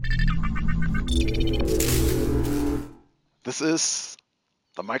This is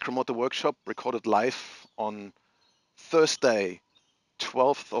the Micromotor Workshop recorded live on Thursday,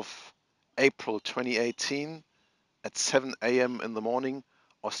 12th of April 2018 at 7 a.m. in the morning,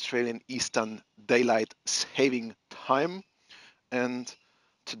 Australian Eastern Daylight Saving Time. And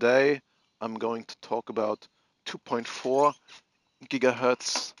today I'm going to talk about 2.4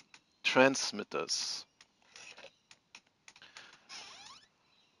 gigahertz transmitters.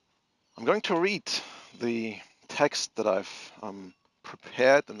 I'm going to read the text that I've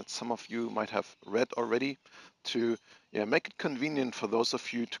prepared and that some of you might have read already to make it convenient for those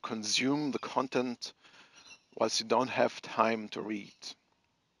of you to consume the content whilst you don't have time to read.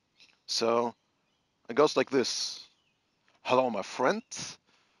 So it goes like this. Hello, my friends.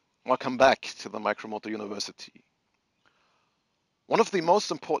 Welcome back to the Micromotor University. One of the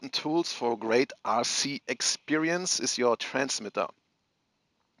most important tools for a great RC experience is your transmitter.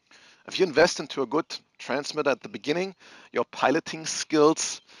 If you invest into a good transmitter at the beginning, your piloting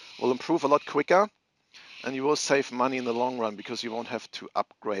skills will improve a lot quicker and you will save money in the long run because you won't have to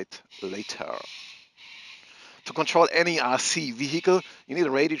upgrade later. To control any RC vehicle, you need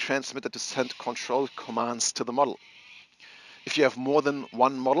a radio transmitter to send control commands to the model. If you have more than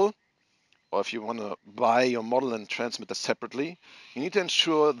one model, or if you want to buy your model and transmitter separately, you need to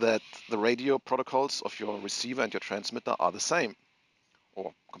ensure that the radio protocols of your receiver and your transmitter are the same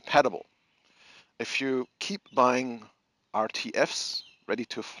or compatible. If you keep buying RTFs, ready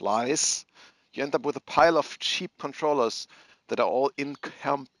to flies, you end up with a pile of cheap controllers that are all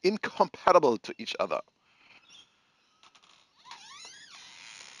incompatible to each other.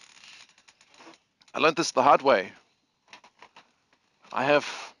 I learned this the hard way. I have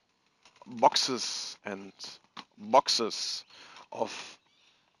boxes and boxes of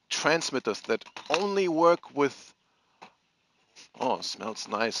transmitters that only work with, oh, it smells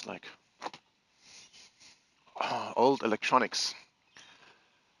nice, like old electronics,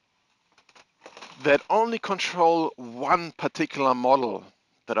 that only control one particular model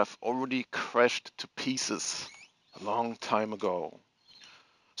that I've already crashed to pieces a long time ago.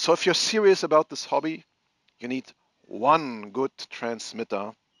 So if you're serious about this hobby, you need one good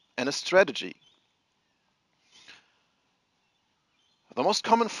transmitter and a strategy. The most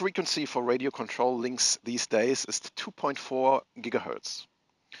common frequency for radio control links these days is 2.4 gigahertz.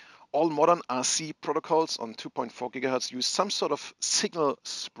 All modern RC protocols on 2.4 gigahertz use some sort of signal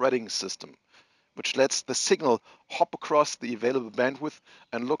spreading system, which lets the signal hop across the available bandwidth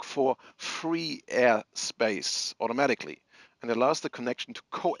and look for free air space automatically, and allows the connection to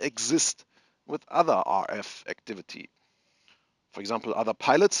coexist with other RF activity. For example, other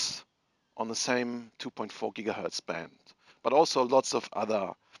pilots on the same 2.4 gigahertz band, but also lots of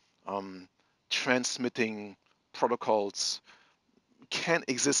other transmitting protocols can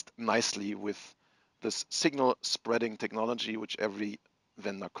exist nicely with this signal spreading technology, which every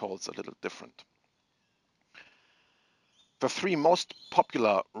vendor calls a little different. The three most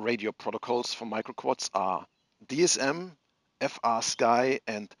popular radio protocols for microquads are DSM, FrSky,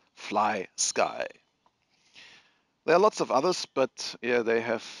 and FlySky. There are lots of others, but they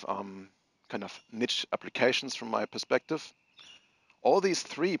have kind of niche applications from my perspective. All these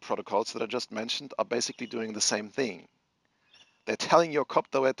three protocols that I just mentioned are basically doing the same thing. They're telling your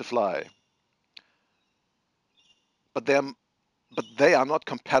copter where to fly, but they are not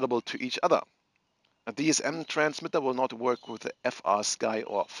compatible to each other. A DSM transmitter will not work with the FrSky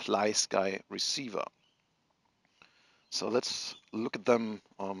or FlySky receiver. So let's look at them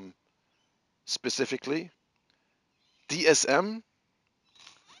specifically. DSM,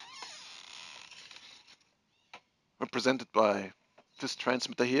 represented by this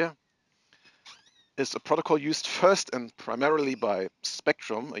transmitter here, is a protocol used first and primarily by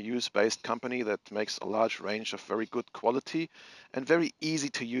Spectrum, a US-based company that makes a large range of very good quality and very easy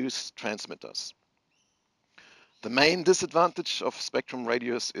to use transmitters. The main disadvantage of Spectrum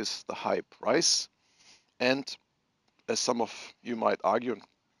radios is the high price and, as some of you might argue,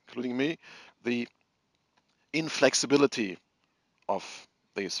 including me, the inflexibility of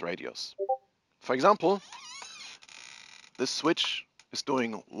these radios. For example, this switch is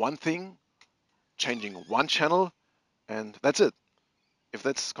doing one thing, changing one channel, and that's it. If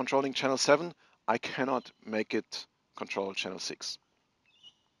that's controlling channel 7, I cannot make it control channel 6.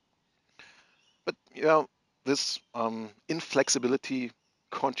 But this inflexibility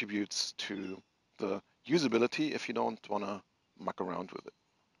contributes to the usability if you don't want to muck around with it.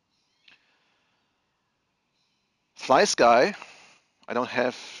 FlySky, I don't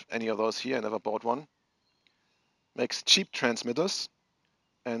have any of those here, I never bought one, makes cheap transmitters,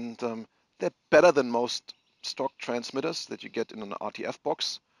 and they're better than most stock transmitters that you get in an RTF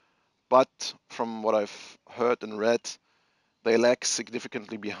box. But from what I've heard and read, they lag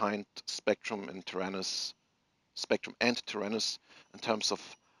significantly behind Spectrum and Taranis in terms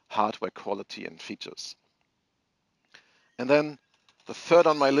of hardware quality and features. And then the third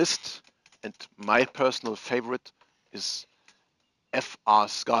on my list, and my personal favorite, is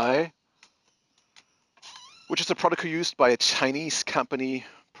FrSky, which is a protocol used by a Chinese company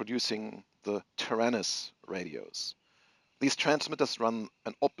producing the Taranis radios. These transmitters run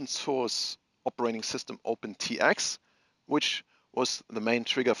an open source operating system, OpenTX, which was the main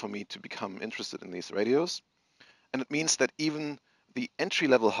trigger for me to become interested in these radios. And it means that even the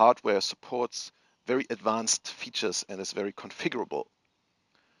entry-level hardware supports very advanced features and is very configurable.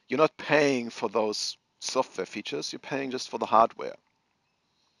 You're not paying for those software features, you're paying just for the hardware.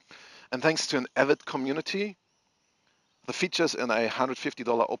 And thanks to an avid community, the features in a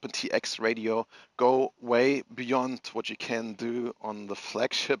 $150 OpenTX radio go way beyond what you can do on the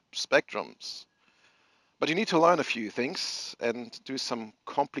flagship Spectrums. But you need to learn a few things and do some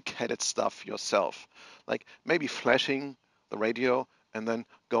complicated stuff yourself, like maybe flashing the radio and then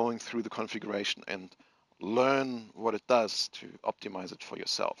going through the configuration and learn what it does to optimize it for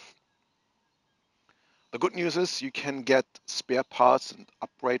yourself. The good news is you can get spare parts and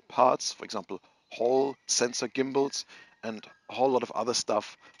upgrade parts, for example, Hall sensor gimbals and a whole lot of other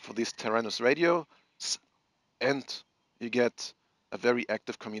stuff for these Taranis radios, and you get a very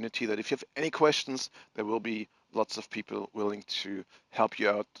active community that if you have any questions, there will be lots of people willing to help you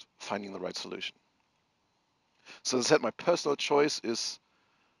out finding the right solution. So as I said, my personal choice is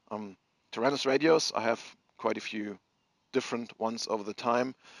Taranis radios. I have quite a few different ones over the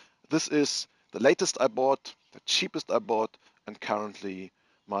time. This is the latest I bought, the cheapest I bought, and currently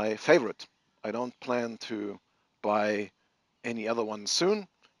my favorite. I don't plan to buy any other one soon,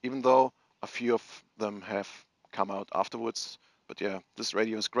 even though a few of them have come out afterwards. But yeah, this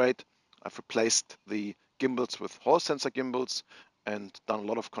radio is great. I've replaced the gimbals with Hall sensor gimbals and done a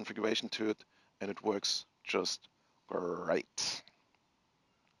lot of configuration to it, and it works just great.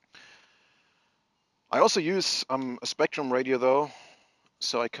 I also use a Spectrum radio though,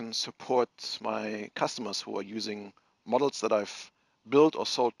 so I can support my customers who are using models that I've built or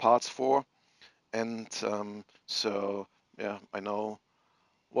sold parts for. And so yeah, I know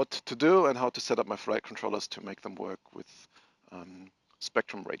what to do and how to set up my flight controllers to make them work with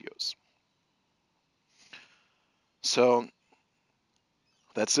Spectrum radios. So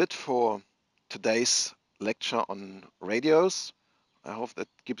that's it for today's lecture on radios. I hope that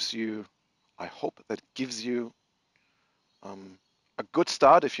gives you a good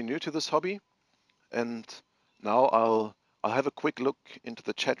start if you're new to this hobby. And now I'll have a quick look into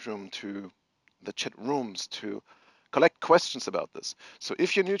the chat rooms to collect questions about this. So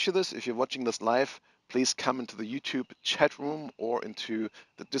if you're new to this, if you're watching this live, please come into the YouTube chat room or into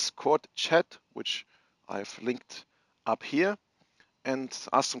the Discord chat, which I've linked up here, and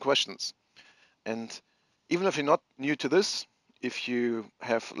ask some questions. And even if you're not new to this, if you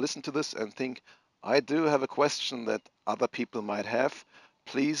have listened to this and think, I do have a question that other people might have,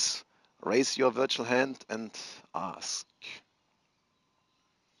 please raise your virtual hand and ask.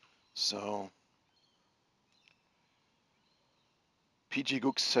 So PG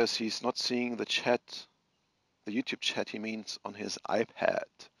Gux says he's not seeing the chat, the YouTube chat he means on his iPad.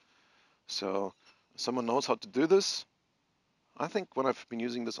 So someone knows how to do this. I think when I've been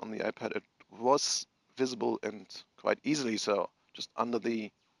using this on the iPad, it was visible and quite easily so, just under the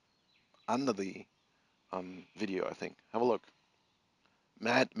video, I think. Have a look.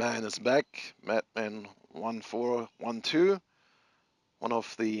 Madman is back. Madman1412, one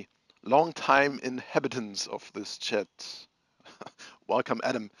of the long-time inhabitants of this chat. Welcome,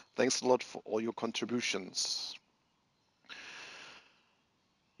 Adam. Thanks a lot for all your contributions.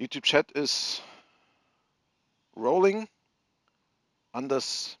 YouTube chat is rolling.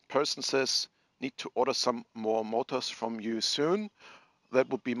 Anders Person says, need to order some more motors from you soon. That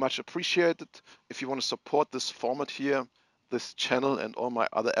would be much appreciated. If you want to support this format here, this channel, and all my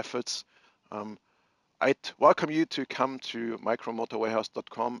other efforts, I'd welcome you to come to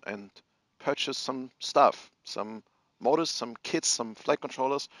micromotorwarehouse.com and purchase some stuff, some motors, some kits, some flight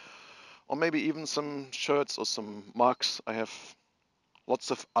controllers, or maybe even some shirts or some mugs. I have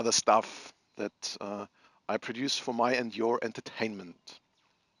lots of other stuff that I produce for my and your entertainment.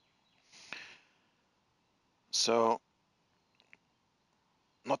 So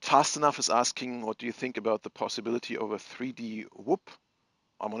Not Fast Enough is asking, what do you think about the possibility of a 3D whoop?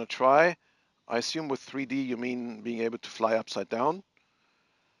 I'm going to try. I assume with 3D you mean being able to fly upside down.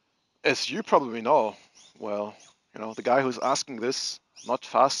 As you probably know, well, the guy who's asking this, Not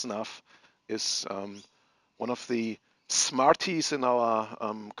Fast Enough, is one of the smarties in our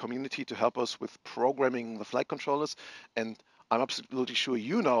community to help us with programming the flight controllers. And I'm absolutely sure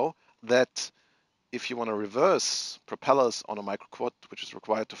you know that if you want to reverse propellers on a micro quad, which is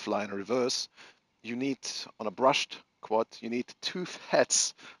required to fly in a reverse, you need, on a brushed quad, you need two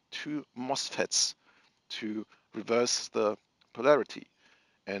FETs, two MOSFETs to reverse the polarity.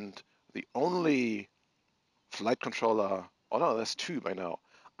 And the only flight controller, oh no, there's two by now,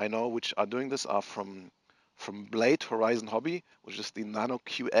 I know which are doing this are from Blade Horizon Hobby, which is the Nano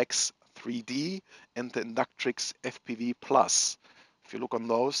QX 3D and the Inductrix FPV Plus. If you look on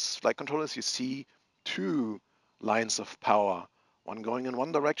those flight controllers, you see two lines of power, one going in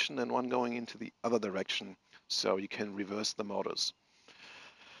one direction and one going into the other direction, so you can reverse the motors.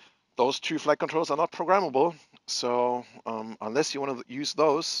 Those two flight controllers are not programmable, so unless you want to use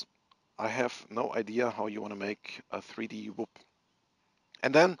those, I have no idea how you want to make a 3D whoop.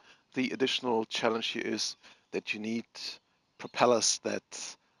 And then the additional challenge here is that you need propellers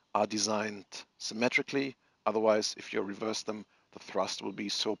that are designed symmetrically. Otherwise, if you reverse them, the thrust will be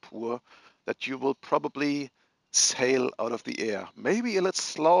so poor that you will probably sail out of the air. Maybe a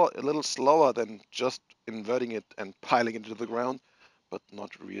little slower than just inverting it and piling it into the ground, but not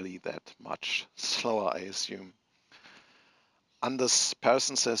really that much slower, I assume. Anders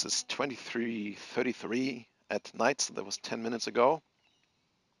Persson says it's 23:33 at night, so that was 10 minutes ago.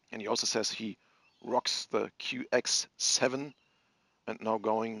 And he also says he rocks the QX7 and now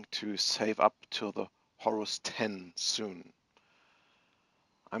going to save up to the Horus 10 soon.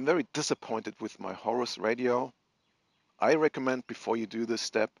 I'm very disappointed with my Horus radio. I recommend before you do this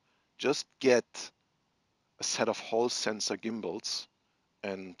step, just get a set of Hall sensor gimbals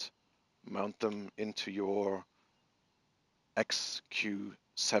and mount them into your XQ7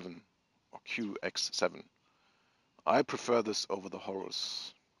 or QX7. I prefer this over the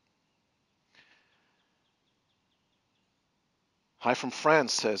Horus. Hi from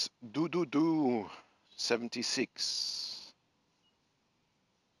France says, do 76.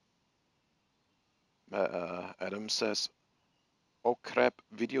 Adam says, oh crap,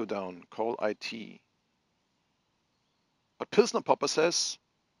 video down, call IT. But Pilsner Popper says,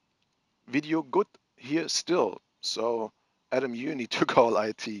 video good here still. So Adam, you need to call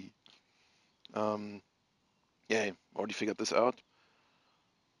IT. Yeah, already figured this out.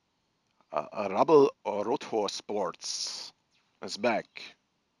 Rubble or Rotor Sports is back.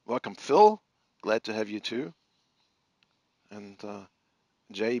 Welcome, Phil. Glad to have you too. And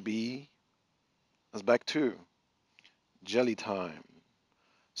JB is back too. Jelly time.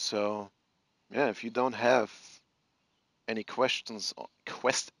 So yeah, if you don't have any questions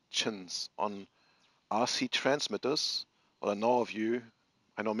on RC transmitters, well, I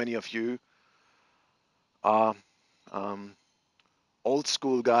know many of you are old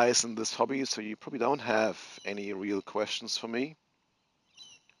school guys in this hobby, so you probably don't have any real questions for me.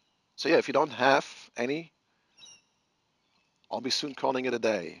 So yeah, if you don't have any, I'll be soon calling it a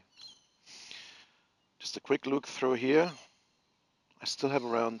day. Just a quick look through here. I still have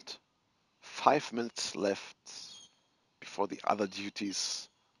around 5 minutes left before the other duties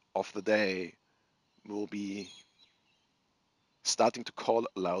of the day will be starting to call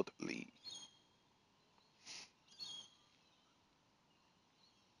loudly.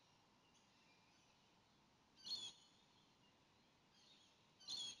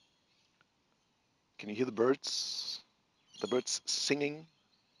 Can you hear the birds? The birds singing?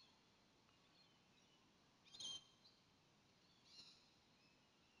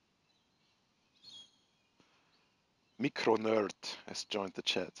 Micro Nerd has joined the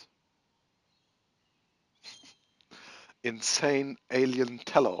chat. Insane Alien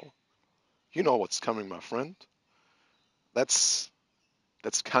Tello. You know what's coming, my friend. That's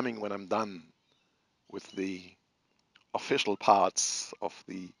coming when I'm done with the official parts of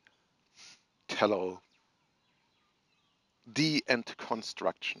the Tello D-end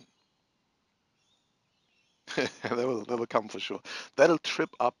construction. That will come for sure. That'll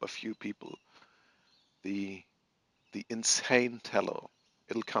trip up a few people. The insane Tello.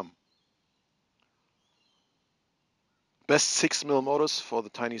 It'll come. Best 6mm motors for the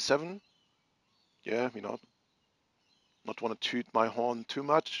Tiny 7. Yeah, not want to toot my horn too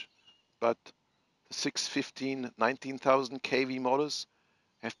much, but the 615 19,000 kV motors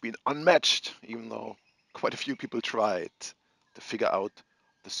have been unmatched, even though quite a few people tried to figure out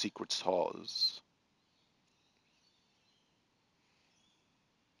the secret sauce.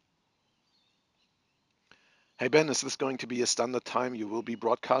 Hey Ben, is this going to be a standard time you will be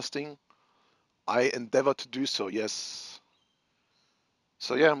broadcasting? I endeavor to do so, yes.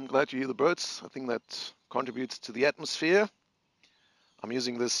 So yeah, I'm glad you hear the birds. I think that contributes to the atmosphere. I'm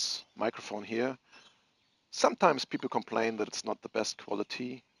using this microphone here. Sometimes people complain that it's not the best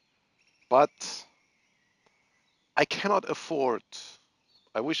quality, but I cannot afford,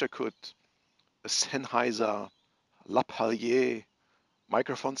 I wish I could, a Sennheiser Lapallier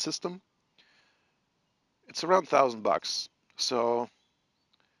microphone system. It's around $1,000. So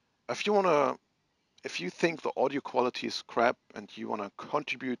if you think the audio quality is crap and you want to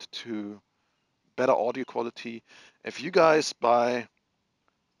contribute to better audio quality, if you guys buy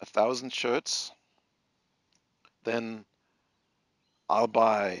 1,000 shirts, then I'll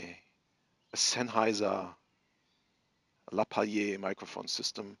buy a Sennheiser Lapallier microphone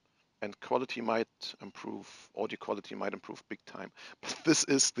system, and quality might improve, audio quality might improve big time. But this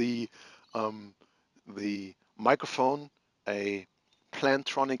is um, the microphone, a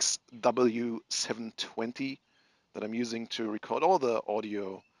Plantronics W720 that I'm using to record all the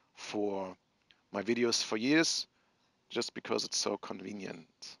audio for my videos for years, just because it's so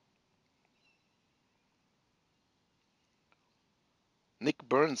convenient. Nick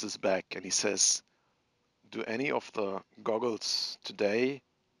Burns is back and he says, do any of the goggles today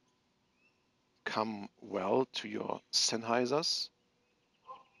come well to your Sennheisers?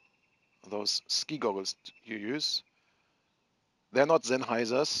 Those ski goggles you use. They're not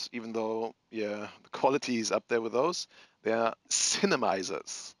Sennheisers, even though, yeah, the quality is up there with those. They're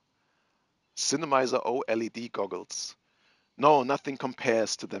Cinemizers. Cinemizer OLED goggles. No, nothing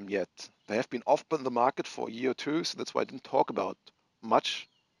compares to them yet. They have been off the market for a year or two, so that's why I didn't talk about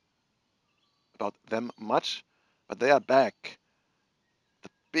them much, but they are back. The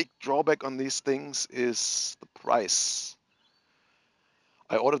big drawback on these things is the price.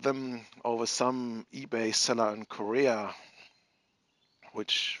 I ordered them over some eBay seller in Korea,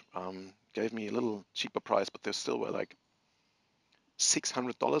 which gave me a little cheaper price, but they still were like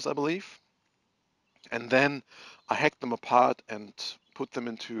 $600, I believe. And then I hacked them apart and put them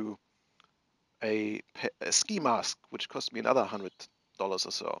into a ski mask, which cost me another $100 or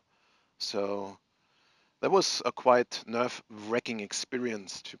so. So that was a quite nerve-wracking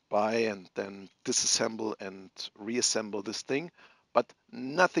experience to buy and then disassemble and reassemble this thing. But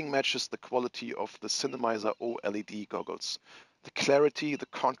nothing matches the quality of the Cinemizer OLED goggles. The clarity, the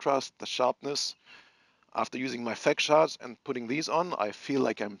contrast, the sharpness. After using my FX shots and putting these on, I feel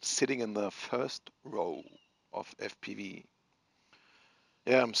like I'm sitting in the first row of FPV.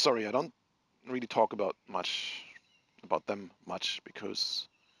 Yeah, I'm sorry, I don't really talk about them much because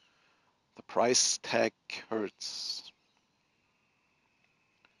the price tag hurts.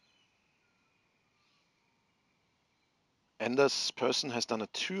 And this person has done a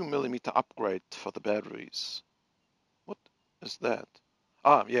 2mm upgrade for the batteries. What is that?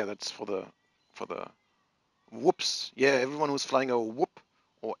 Ah, yeah, that's for the whoops. Yeah, everyone who's flying a whoop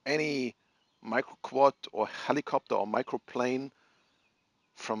or any micro quad or helicopter or microplane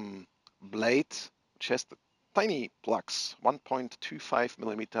from Blade, which has the tiny plugs,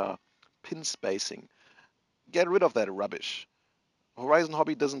 1.25mm pin spacing. Get rid of that rubbish. Horizon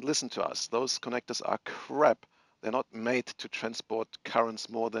Hobby doesn't listen to us. Those connectors are crap. They're not made to transport currents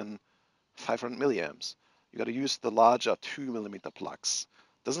more than 500 milliamps. You got to use the larger 2mm plugs.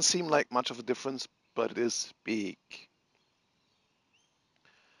 Doesn't seem like much of a difference, but it is big.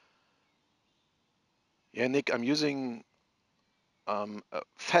 Yeah, Nick, I'm using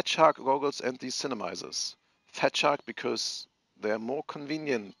Fat Shark goggles and these Cinemizers. Fat Shark because they're more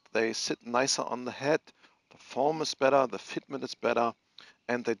convenient. They sit nicer on the head. The form is better, the fitment is better,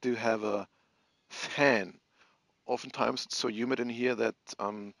 and they do have a fan. Oftentimes it's so humid in here that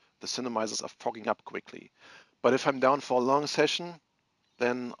the Cinemizers are fogging up quickly. But if I'm down for a long session,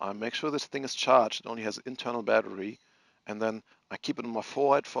 then I make sure this thing is charged. It only has internal battery, and then I keep it on my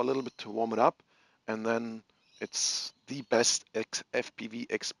forehead for a little bit to warm it up, and then it's the best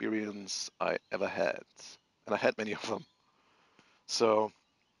FPV experience I ever had, and I had many of them. So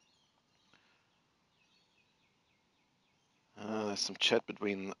there's some chat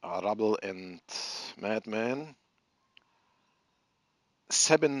between Rubble and Madman.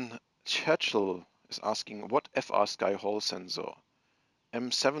 Sabin Churchill is asking, what FR Sky Hall sensor?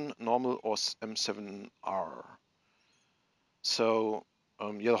 M7 normal or M7R? So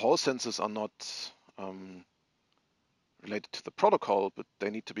yeah, the Hall sensors are not related to the protocol, but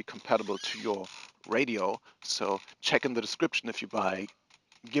they need to be compatible to your radio. So check in the description if you buy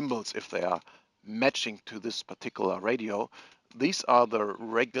gimbals, if they are matching to this particular radio. These are the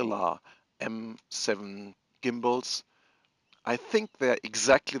regular M7 gimbals. I think they're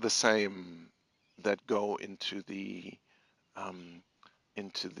exactly the same that go um,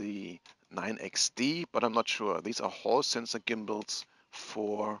 into the 9XD, but I'm not sure. These are Hall sensor gimbals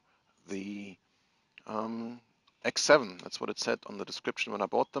for the X7. That's what it said on the description when I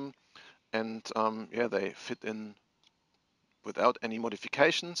bought them. And yeah, they fit in without any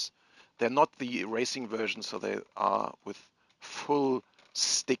modifications. they're not the racing version, so they are with full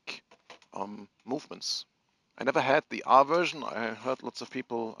stick movements. I never had the R version. I heard lots of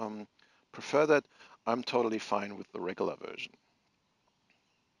people prefer that. I'm totally fine with the regular version.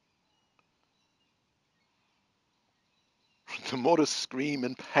 The motors scream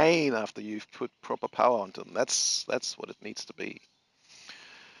in pain after you've put proper power onto them. That's what it needs to be.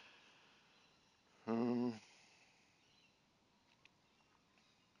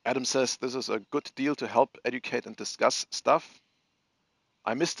 Adam says this is a good deal to help educate and discuss stuff.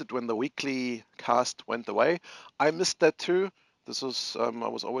 I missed it when the weekly cast went away. I missed that too. This was I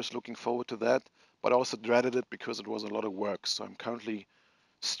was always looking forward to that, but I also dreaded it because it was a lot of work. So I'm currently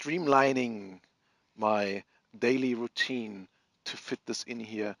streamlining my daily routine to fit this in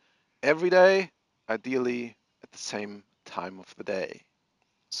here every day, ideally at the same time of the day.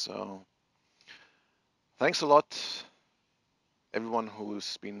 So thanks a lot, everyone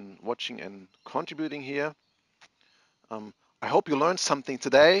who's been watching and contributing here. I hope you learned something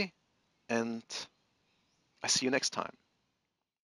today, and I see you next time.